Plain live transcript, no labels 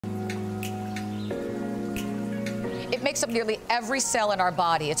It makes up nearly every cell in our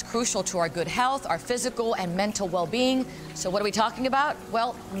body. It's crucial to our good health, our physical and mental well-being. So what are we talking about?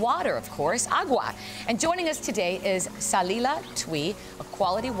 Well, water, of course, agua. And joining us today is Salila Tui, a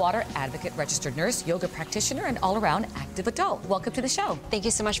quality water advocate, registered nurse, yoga practitioner, and all-around active adult. Welcome to the show. Thank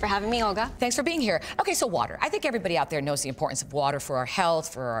you so much for having me, Olga. Thanks for being here. Okay, so water. I think everybody out there knows the importance of water for our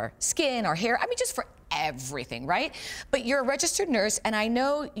health, for our skin, our hair. I mean, just for everything, right? But you're a registered nurse, and I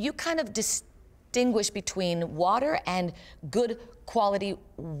know you kind of distinguish between water and good quality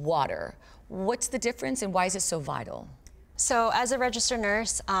water. What's the difference and why is it so vital? So as a registered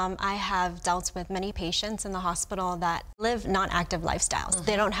nurse, I have dealt with many patients in the hospital that live non-active lifestyles.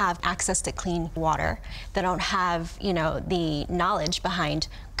 They don't have access to clean water. They don't have, the knowledge behind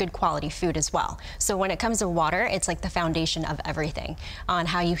good quality food as well. So when it comes to water, it's like the foundation of everything on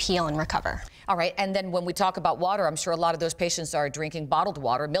how you heal and recover. All right, and then when we talk about water, I'm sure a lot of those patients are drinking bottled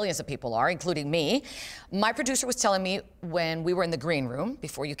water. Millions of people are, including me. My producer was telling me when we were in the green room,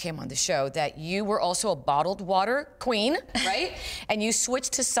 before you came on the show, that you were also a bottled water queen, right? And you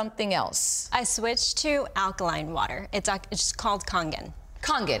switched to something else. I switched to alkaline water. It's called Kangen.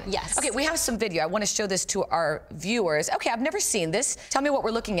 Kangen. Yes. Okay, we have some video. I want to show this to our viewers. Okay, I've never seen this. Tell me what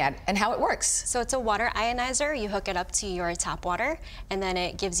we're looking at and how it works. So it's a water ionizer. You hook it up to your tap water, and then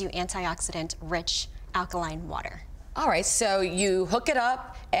it gives you antioxidant-rich alkaline water. All right, so you hook it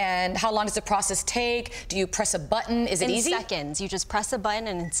up, and how long does the process take? Do you press a button? Is it easy? In seconds. You just press a button,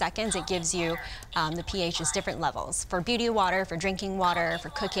 and in seconds it gives you the pHs, different levels. For beauty water, for drinking water,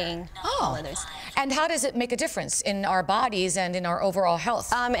 for cooking, all of those. And how does it make a difference in our bodies and in our overall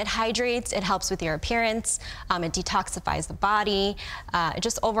health? It hydrates, it helps with your appearance, it detoxifies the body.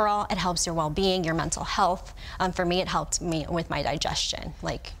 Just overall, it helps your well-being, your mental health. For me, it helped me with my digestion.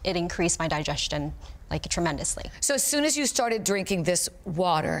 Like, it increased my digestion tremendously. So as soon as you started drinking this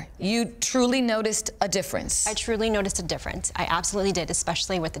water, you truly noticed a difference? I truly noticed a difference. I absolutely did,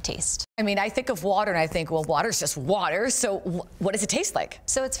 especially with the taste. I mean, I think of water and I think, well, water's just water. So what does it taste like?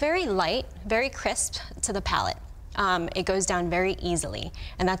 So it's very light, very crisp to the palate. It goes down very easily,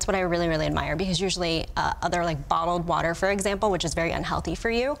 and that's what I really, really admire, because usually other like bottled water, for example, which is very unhealthy for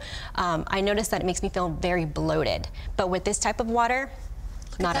you, I noticed that it makes me feel very bloated. But with this type of water,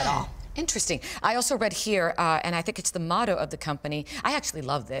 not at all. Interesting. I also read here, and I think it's the motto of the company. I actually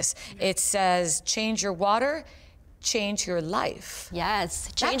love this. It says, change your water, change your life.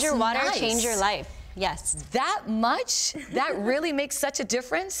 Yes. Change your water, change your life. Yes. That much? That really makes such a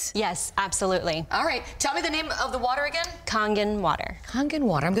difference? Yes, absolutely. All right. Tell me the name of the water again. Kangen Water. Kangen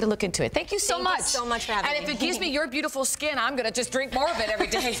Water. I'm going to look into it. Thank you so much. Thank you so much for having me. And if it gives me your beautiful skin, I'm going to just drink more of it every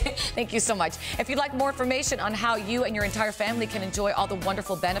day. Thank you so much. If you'd like more information on how you and your entire family can enjoy all the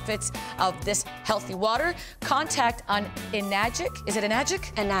wonderful benefits of this healthy water, contact on Enagic. Is it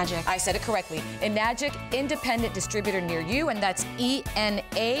Enagic? Enagic. I said it correctly. Enagic independent distributor near you, and that's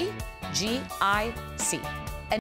ENAGIC.